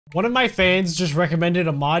One of my fans just recommended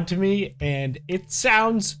a mod to me, and it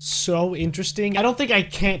sounds so interesting. I don't think I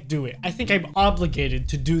can't do it. I think I'm obligated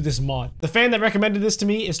to do this mod. The fan that recommended this to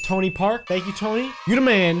me is Tony Park. Thank you, Tony. You the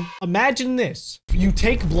man. Imagine this. You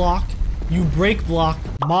take block, you break block,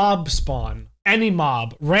 mob spawn. Any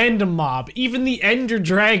mob, random mob, even the Ender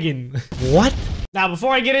Dragon. What? Now,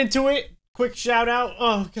 before I get into it, quick shout out.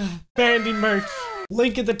 Oh, God. Bandi merch.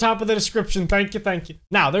 Link at the top of the description. Thank you, thank you.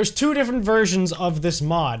 Now, there's two different versions of this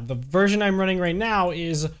mod. The version I'm running right now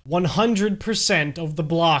is 100% of the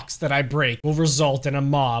blocks that I break will result in a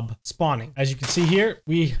mob spawning. As you can see here,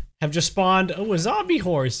 we have just spawned, oh, a zombie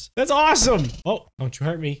horse. That's awesome. Oh, don't you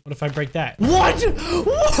hurt me. What if I break that? What?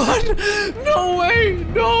 What? No way,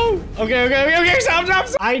 no. Okay,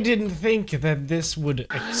 stop. I didn't think that this would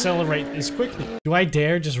accelerate this quickly. Do I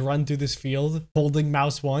dare just run through this field holding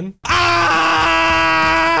mouse 1?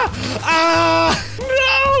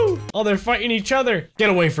 No! Oh, they're fighting each other. Get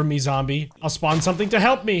away from me, zombie. I'll spawn something to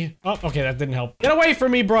help me. Oh, okay, that didn't help. Get away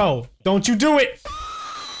from me, bro. Don't you do it.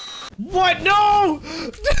 What? No!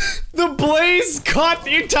 The blaze caught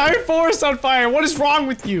the entire forest on fire. What is wrong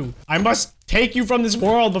with you? I must take you from this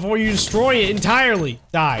world before you destroy it entirely.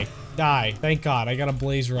 Die. Die. Thank God, I got a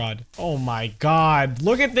blaze rod. Oh my God,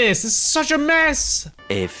 look at this. This is such a mess.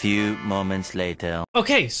 A few moments later.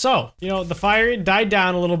 Okay, so, you know, the fire died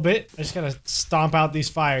down a little bit. I just gotta stomp out these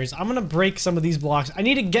fires. I'm gonna break some of these blocks. I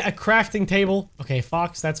need to get a crafting table. Okay,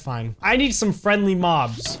 Fox, that's fine. I need some friendly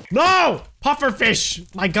mobs. No!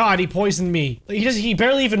 Pufferfish! My God, he poisoned me. He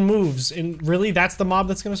barely even moves. And really, that's the mob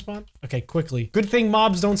that's gonna spawn? Okay, quickly. Good thing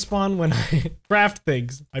mobs don't spawn when I craft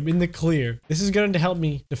things. I'm in the clear. This is going to help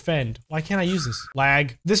me defend. Why can't I use this?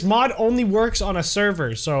 Lag. This mod only works on a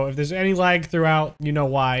server, so if there's any lag throughout, you know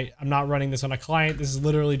why. I'm not running this on a client. This is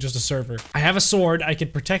literally just a server. I have a sword. I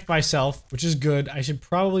could protect myself, which is good. I should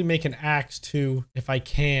probably make an axe too, if I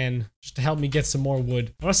can, just to help me get some more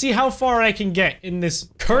wood. I want to see how far I can get in this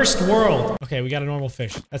cursed world. Okay, we got a normal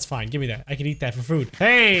fish. That's fine. Give me that. I can eat that for food.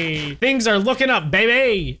 Hey, things are looking up,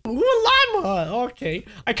 baby. Ooh, llama. Okay.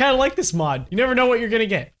 I kind of like this mod. You never know what you're gonna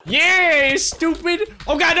get. Yay, stupid.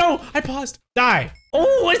 Oh God, no. I paused. Die.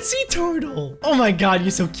 Oh, a sea turtle. Oh my God,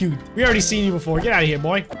 you're so cute. We already seen you before. Get out of here,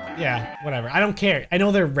 boy. Yeah, whatever. I don't care. I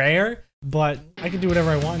know they're rare, but I can do whatever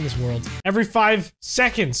I want in this world. Every 5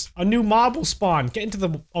 seconds, a new mob will spawn. Get into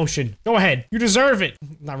the ocean. Go ahead. You deserve it.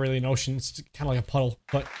 Not really an ocean. It's kind of like a puddle,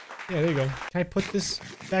 but yeah, there you go. Can I put this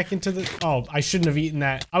back into the... Oh, I shouldn't have eaten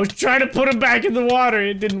that. I was trying to put it back in the water.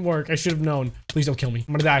 It didn't work. I should have known. Please don't kill me.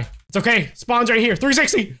 I'm gonna die. It's okay. Spawn's right here.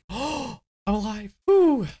 360. Oh, I'm alive.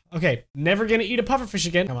 Woo. Okay, never gonna eat a pufferfish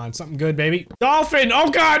again. Come on, something good, baby. Dolphin! Oh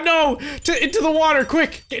God, no! Into the water,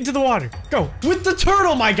 quick! Get into the water. Go. With the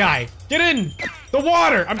turtle, my guy! Get in! The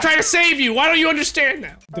water! I'm trying to save you! Why don't you understand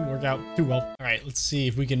now? Didn't work out too well. Alright, let's see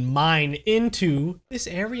if we can mine into this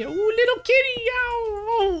area. Ooh, little kitty!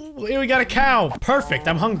 Ow! Oh, here we got a cow. Perfect,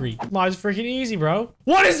 I'm hungry. Mod's freaking easy, bro.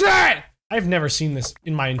 What is that? I've never seen this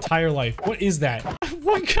in my entire life. What is that?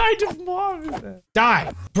 What kind of mob is that?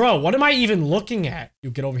 Die. Bro, what am I even looking at?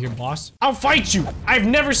 You get over here, boss. I'll fight you. I've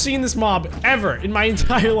never seen this mob ever in my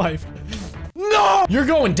entire life. No! You're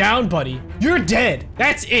going down, buddy. You're dead.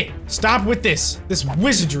 That's it. Stop with this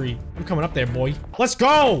wizardry. I'm coming up there, boy. Let's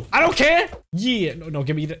go. I don't care. Yeah. No,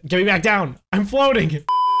 get me back down. I'm floating.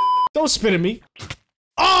 Don't spit at me.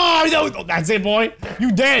 Oh, no. That's it, boy.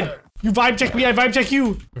 You dead. You vibe check me, I vibe check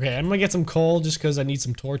you. Okay, I'm gonna get some coal just because I need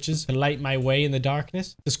some torches to light my way in the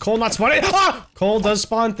darkness. Does coal not spawn it? Ah! Coal does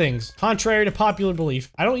spawn things. Contrary to popular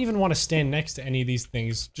belief. I don't even want to stand next to any of these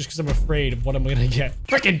things just because I'm afraid of what I'm gonna get.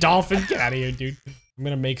 Freaking dolphin, get out of here, dude. I'm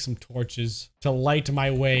gonna make some torches to light my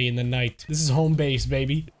way in the night. This is home base,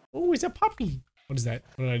 baby. Oh, it's a puppy. What is that?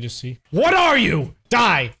 What did I just see? What are you?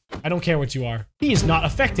 Die. I don't care what you are. He is not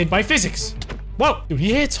affected by physics. Whoa, dude,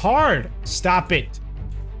 he hits hard. Stop it.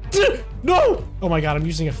 No! Oh my God, I'm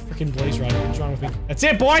using a freaking blaze rod. What's wrong with me? That's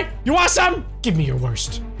it, boy! You want some? Give me your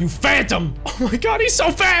worst. You phantom! Oh my God, he's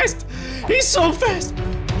so fast! He's so fast!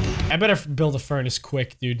 I better build a furnace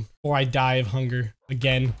quick, dude, or I die of hunger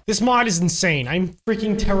again. This mod is insane. I'm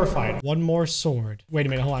freaking terrified. One more sword. Wait a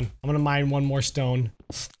minute, hold on. I'm gonna mine one more stone.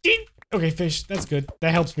 Okay, fish, that's good.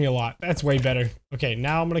 That helps me a lot. That's way better. Okay,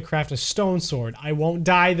 now I'm gonna craft a stone sword. I won't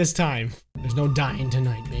die this time. There's no dying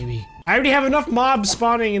tonight, baby. I already have enough mobs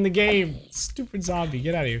spawning in the game. Stupid zombie,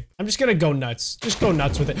 get out of here. I'm just gonna go nuts. Just go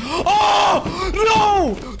nuts with it. Oh,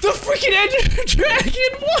 no! The freaking Ender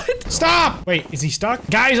Dragon, what? Stop! Wait, is he stuck?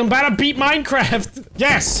 Guys, I'm about to beat Minecraft.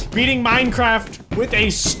 Yes, beating Minecraft with a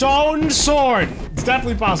stone sword. It's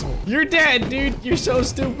definitely possible. You're dead, dude. You're so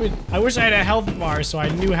stupid. I wish I had a health bar so I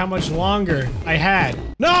knew how much longer I had.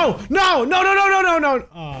 No, no, no, no, no, no, no, no.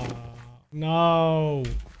 Oh, no.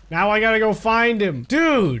 Now I gotta go find him.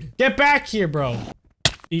 Dude, get back here, bro.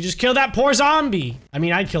 You just killed that poor zombie. I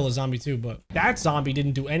mean, I'd kill a zombie too, but that zombie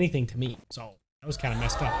didn't do anything to me, so that was kind of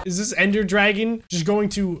messed up. Is this Ender Dragon just going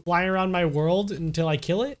to fly around my world until I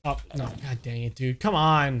kill it? Oh, no. God dang it, dude. Come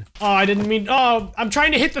on. Oh, I didn't mean... Oh, I'm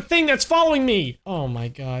trying to hit the thing that's following me. Oh, my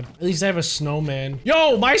God. At least I have a snowman.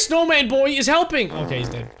 Yo, my snowman boy is helping. Okay, he's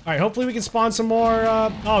dead. All right, hopefully we can spawn some more...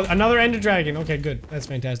 Oh, another Ender Dragon. Okay, good. That's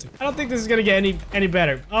fantastic. I don't think this is going to get any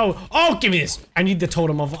better. Oh, give me this. I need the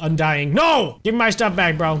Totem of Undying. No! Give me my stuff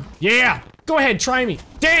back, bro. Yeah. Go ahead, try me.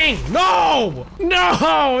 Dang! No!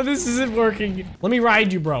 No! This isn't working. Let me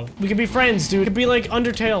ride you, bro. We could be friends, dude. It could be like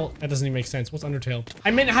Undertale. That doesn't even make sense. What's Undertale?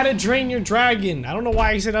 I meant how to drain your dragon. I don't know why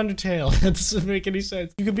I said Undertale. That doesn't make any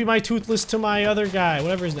sense. You could be my Toothless to my other guy.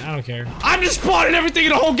 Whatever his name. I don't care. I'm just spawning everything in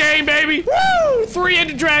the whole game, baby! Woo! 3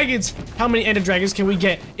 Ender Dragons. How many Ender Dragons can we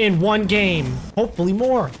get in one game? Hopefully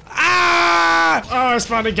more. Ah! Oh, I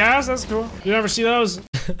spawned a gas. That's cool. You ever see those?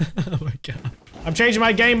 Oh my God. I'm changing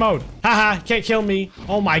my game mode. Haha, can't kill me.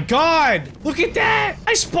 Oh my God. Look at that.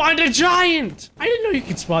 I spawned a giant. I didn't know you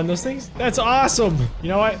could spawn those things. That's awesome. You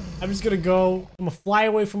know what? I'm just gonna go. I'm gonna fly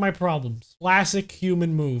away from my problems. Classic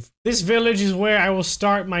human move. This village is where I will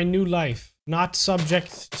start my new life. Not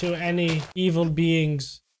subject to any evil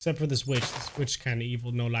beings. Except for this witch. This witch kind of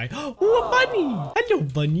evil, no lie. Oh, a bunny. Hello,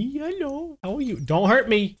 bunny. Hello. How are you? Don't hurt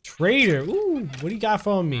me. Traitor. Ooh, what do you got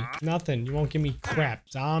for me? Nothing. You won't give me crap.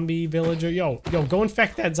 Zombie villager. Yo, go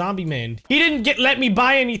infect that zombie man. He didn't let me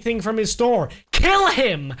buy anything from his store. Kill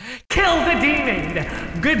him. Kill the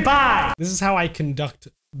demon. Goodbye. This is how I conduct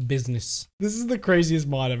business. This is the craziest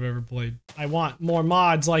mod I've ever played. I want more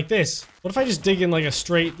mods like this. What if I just dig in like a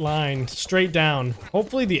straight line, straight down?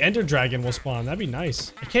 Hopefully the Ender Dragon will spawn. That'd be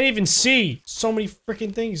nice. I can't even see so many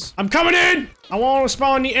freaking things. I'm coming in! I want to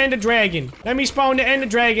spawn the Ender Dragon. Let me spawn the Ender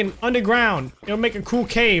Dragon underground. It'll make a cool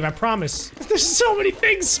cave, I promise. There's so many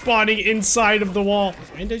things spawning inside of the wall.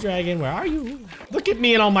 Ender Dragon, where are you? Look at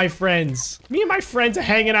me and all my friends. Me and my friends are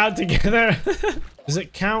hanging out together. Does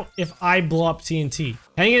it count if I blow up TNT?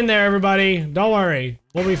 Hang in there, everybody. Don't worry.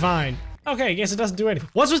 We'll be fine. Okay, I guess it doesn't do anything.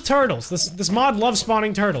 What's with turtles? This mod loves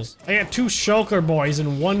spawning turtles. I got 2 shulker boys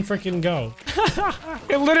in one freaking go.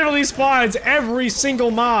 It literally spawns every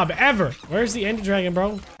single mob ever. Where's the Ender Dragon,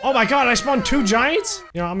 bro? Oh my God, I spawned 2 giants?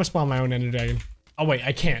 You know, I'm gonna spawn my own Ender Dragon. Oh wait,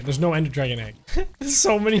 I can't. There's no Ender Dragon egg. There's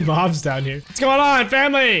so many mobs down here. What's going on,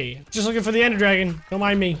 family? Just looking for the Ender Dragon. Don't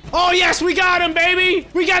mind me. Oh yes, we got him, baby!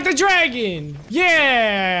 We got the dragon!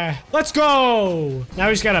 Yeah! Let's go! Now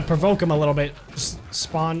we just gotta provoke him a little bit. Just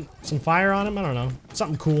spawn some fire on him? I don't know.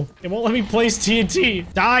 Something cool. It won't let me place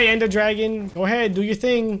TNT. Die, Ender Dragon. Go ahead, do your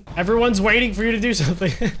thing. Everyone's waiting for you to do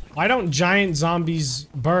something. Why don't giant zombies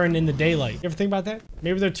burn in the daylight? You ever think about that?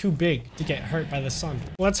 Maybe they're too big to get hurt by the sun.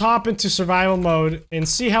 Let's hop into survival mode and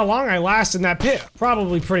see how long I last in that pit.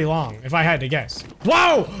 Probably pretty long, if I had to guess.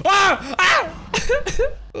 Whoa! Ah! Ah!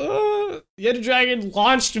 The Ender Dragon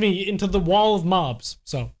launched me into the wall of mobs.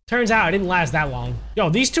 So, turns out I didn't last that long. Yo,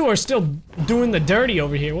 these 2 are still doing the dirty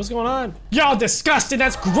over here. What's going on? Y'all disgusting.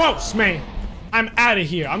 That's gross, man. I'm out of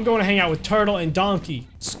here. I'm going to hang out with Turtle and Donkey.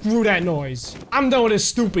 Screw that noise. I'm done with this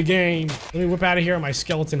stupid game. Let me whip out of here on my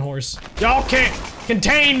skeleton horse. Y'all can't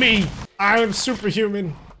contain me. I am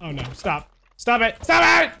superhuman. Oh no, stop. Stop it.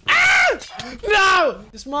 Stop it! Ah! No!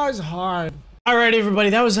 This mod is hard. All right,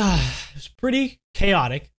 everybody, that was pretty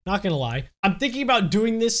chaotic, not gonna lie. I'm thinking about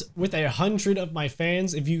doing this with 100 of my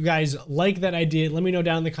fans. If you guys like that idea, let me know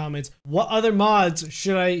down in the comments. What other mods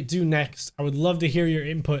should I do next? I would love to hear your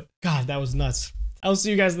input. God, that was nuts. I'll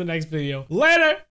see you guys in the next video. Later!